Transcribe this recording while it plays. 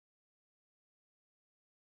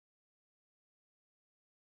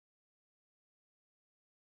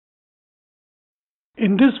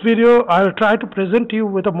In this video, I will try to present you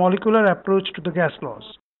with a molecular approach to the gas laws.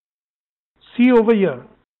 See over here.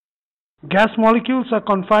 Gas molecules are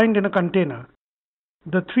confined in a container.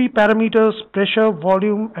 The three parameters pressure,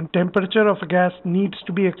 volume and temperature of a gas needs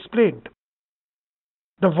to be explained.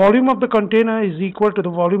 The volume of the container is equal to the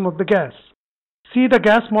volume of the gas. See, the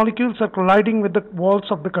gas molecules are colliding with the walls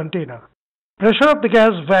of the container. Pressure of the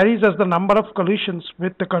gas varies as the number of collisions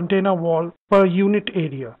with the container wall per unit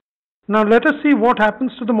area. Now let us see what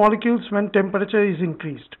happens to the molecules when temperature is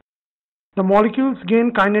increased. The molecules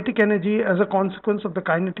gain kinetic energy as a consequence of the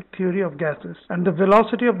kinetic theory of gases, and the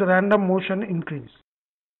velocity of the random motion increase.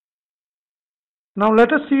 Now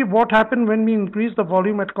let us see what happens when we increase the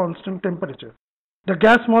volume at constant temperature. The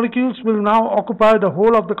gas molecules will now occupy the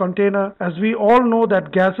whole of the container, as we all know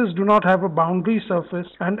that gases do not have a boundary surface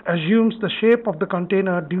and assumes the shape of the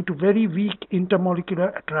container due to very weak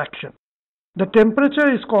intermolecular attraction. The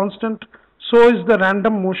temperature is constant, so is the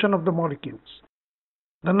random motion of the molecules.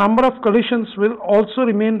 The number of collisions will also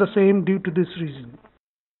remain the same due to this reason.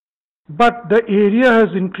 But the area has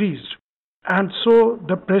increased, and so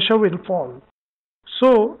the pressure will fall.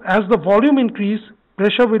 So, as the volume increases,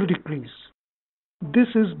 pressure will decrease. This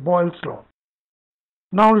is Boyle's law.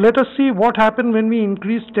 Now let us see what happens when we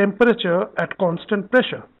increase temperature at constant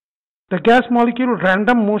pressure. The gas molecule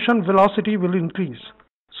random motion velocity will increase.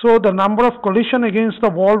 So the number of collisions against the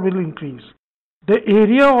wall will increase. The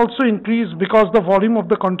area also increases because the volume of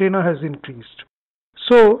the container has increased.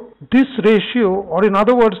 So this ratio, or in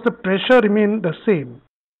other words, the pressure remains the same.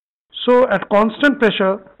 So at constant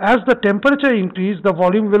pressure, as the temperature increases, the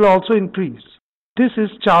volume will also increase. This is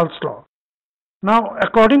Charles' law. Now,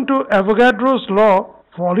 according to Avogadro's law,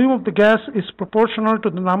 volume of the gas is proportional to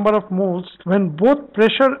the number of moles when both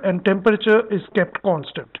pressure and temperature is kept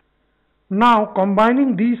constant. Now,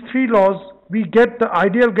 combining these three laws, we get the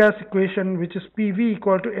ideal gas equation, which is PV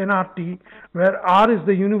equal to nRT, where R is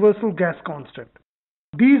the universal gas constant.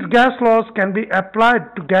 These gas laws can be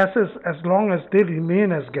applied to gases as long as they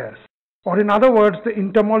remain as gas. Or in other words, the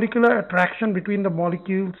intermolecular attraction between the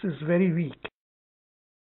molecules is very weak.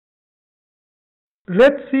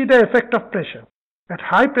 Let's see the effect of pressure. At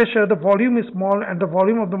high pressure, the volume is small and the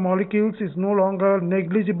volume of the molecules is no longer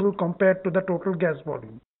negligible compared to the total gas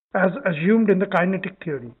volume, as assumed in the kinetic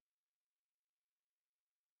theory.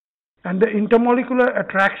 And the intermolecular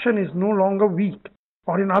attraction is no longer weak,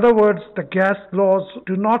 or in other words, the gas laws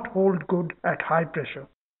do not hold good at high pressure.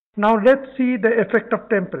 Now let's see the effect of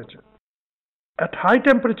temperature. At high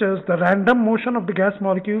temperatures, the random motion of the gas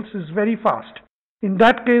molecules is very fast. In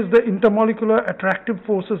that case, the intermolecular attractive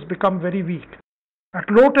forces become very weak. At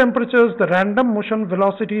low temperatures, the random motion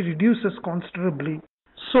velocity reduces considerably,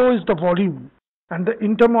 so is the volume, and the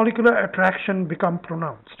intermolecular attraction become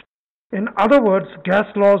pronounced. In other words, gas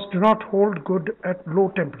laws do not hold good at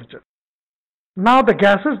low temperature. Now the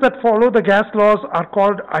gases that follow the gas laws are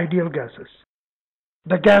called ideal gases.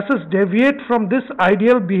 The gases deviate from this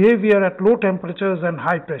ideal behavior at low temperatures and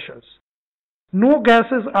high pressures. No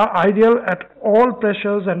gases are ideal at all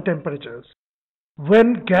pressures and temperatures.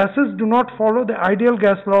 When gases do not follow the ideal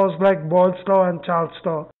gas laws like Boyle's law and Charles'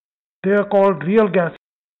 law, they are called real gases.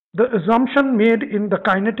 The assumption made in the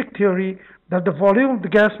kinetic theory that the volume of the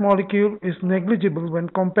gas molecule is negligible when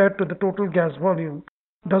compared to the total gas volume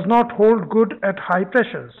does not hold good at high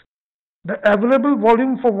pressures. The available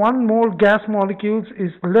volume for 1 mole gas molecules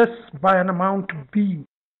is less by an amount B,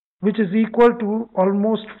 which is equal to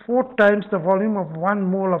almost 4 times the volume of 1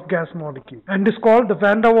 mole of gas molecule, and is called the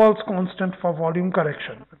van der Waals constant for volume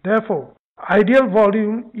correction. Therefore, ideal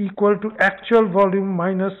volume equal to actual volume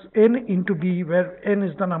minus N into B, where N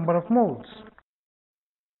is the number of moles.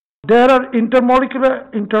 There are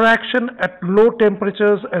intermolecular interaction at low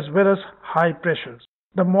temperatures as well as high pressures.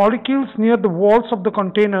 The molecules near the walls of the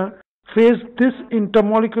container face this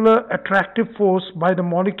intermolecular attractive force by the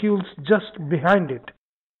molecules just behind it.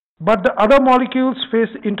 But the other molecules face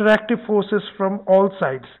interactive forces from all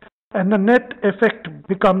sides, and the net effect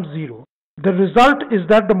becomes zero. The result is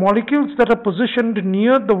that the molecules that are positioned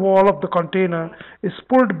near the wall of the container is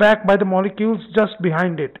pulled back by the molecules just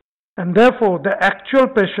behind it, and therefore the actual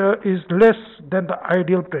pressure is less than the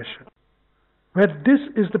ideal pressure, where this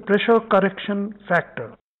is the pressure correction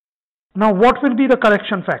factor. Now what will be the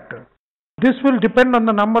correction factor? This will depend on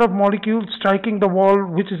the number of molecules striking the wall,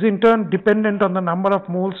 which is in turn dependent on the number of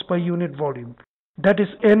moles per unit volume, that is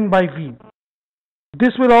N by V.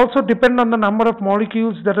 This will also depend on the number of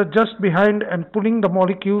molecules that are just behind and pulling the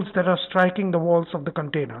molecules that are striking the walls of the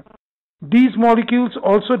container. These molecules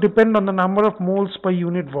also depend on the number of moles per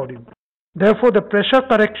unit volume. Therefore, the pressure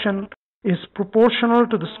correction is proportional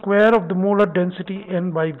to the square of the molar density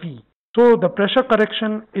N by V. So the pressure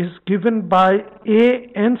correction is given by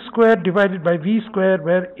A n squared divided by V squared,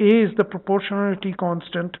 where A is the proportionality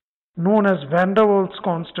constant known as van der Waals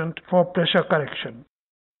constant for pressure correction.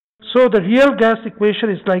 So the real gas equation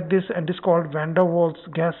is like this and is called van der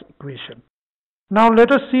Waals gas equation. Now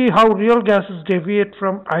let us see how real gases deviate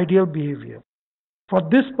from ideal behavior. For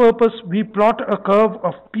this purpose, we plot a curve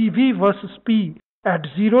of PV versus P at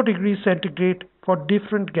 0 degrees centigrade for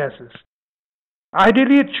different gases.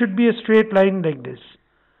 Ideally, it should be a straight line like this,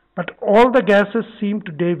 but all the gases seem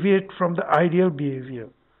to deviate from the ideal behavior.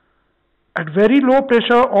 At very low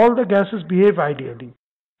pressure, all the gases behave ideally.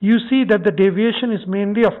 You see that the deviation is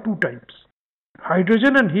mainly of two types.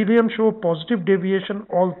 Hydrogen and helium show positive deviation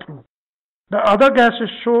all through. The other gases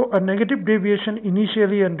show a negative deviation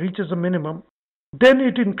initially and reaches a minimum. Then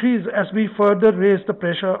it increases as we further raise the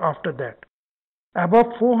pressure after that. Above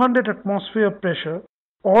 400 atmosphere pressure,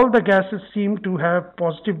 all the gases seem to have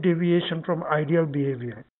positive deviation from ideal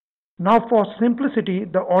behavior. Now for simplicity,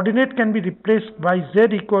 the ordinate can be replaced by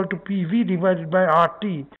Z equal to PV divided by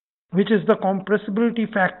RT, which is the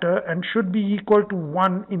compressibility factor and should be equal to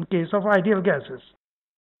 1 in case of ideal gases.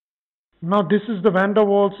 Now this is the van der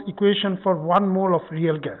Waals equation for 1 mole of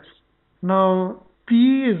real gas. Now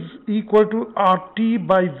P is equal to RT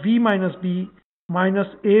by V minus B minus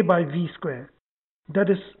A by V square. That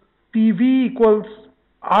is PV equals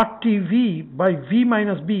RTV by V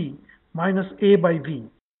minus B minus A by V,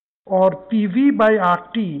 or PV by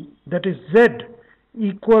RT, that is Z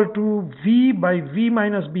equal to V by V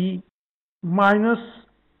minus B minus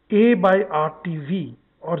A by RTV,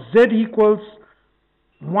 or Z equals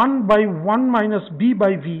 1 by 1 minus B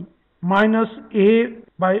by V minus A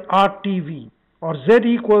by RTV, or Z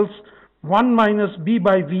equals 1 minus B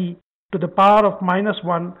by V to the power of minus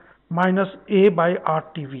 1 minus A by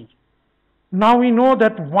RTV. Now we know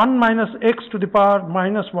that 1 minus x to the power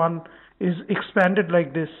minus 1 is expanded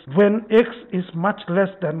like this when x is much less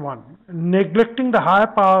than 1. Neglecting the higher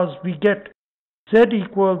powers, we get Z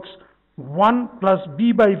equals 1 plus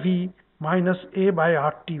B by V minus A by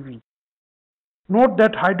RTV. Note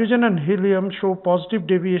that hydrogen and helium show positive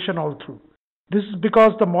deviation all through. This is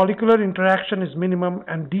because the molecular interaction is minimum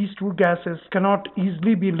and these two gases cannot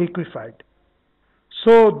easily be liquefied.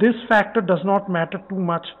 So this factor does not matter too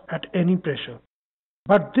much at any pressure.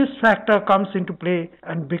 But this factor comes into play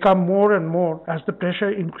and becomes more and more as the pressure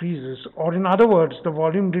increases, or in other words, the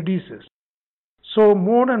volume reduces. So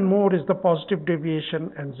more and more is the positive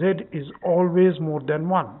deviation, and Z is always more than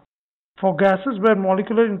 1. For gases where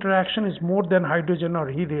molecular interaction is more than hydrogen or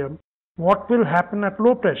helium, what will happen at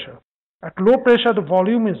low pressure? At low pressure, the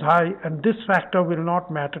volume is high and this factor will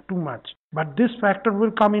not matter too much. But this factor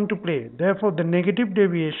will come into play. Therefore, the negative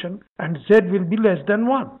deviation and Z will be less than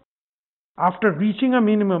 1. After reaching a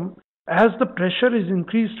minimum, as the pressure is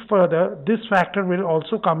increased further, this factor will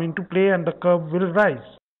also come into play and the curve will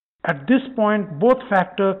rise. At this point, both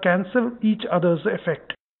factors cancel each other's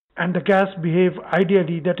effect and the gas behave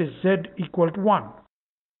ideally, that is Z equal to 1.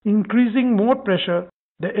 Increasing more pressure,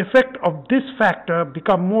 the effect of this factor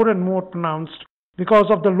become more and more pronounced because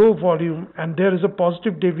of the low volume, and there is a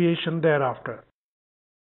positive deviation thereafter.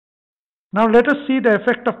 Now let us see the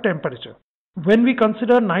effect of temperature. When we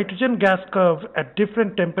consider nitrogen gas curve at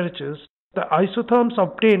different temperatures, the isotherms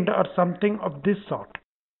obtained are something of this sort.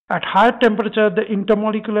 At higher temperature, the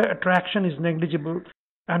intermolecular attraction is negligible,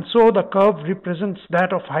 and so the curve represents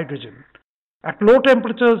that of hydrogen. At low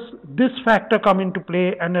temperatures, this factor come into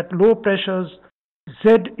play, and at low pressures, Z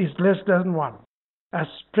is less than 1. As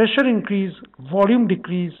pressure increase, volume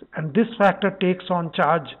decrease, and this factor takes on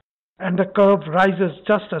charge, and the curve rises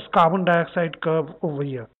just as carbon dioxide curve over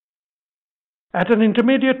here. At an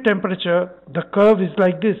intermediate temperature, the curve is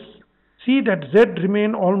like this. See that Z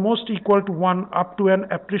remain almost equal to 1 up to an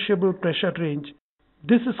appreciable pressure range.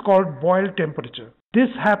 This is called Boyle temperature. This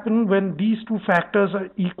happens when these two factors are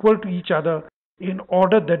equal to each other in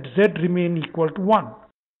order that Z remain equal to 1.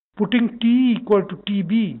 Putting T equal to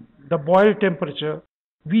TB, the Boyle temperature,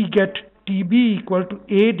 we get TB equal to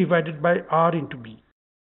A divided by R into B.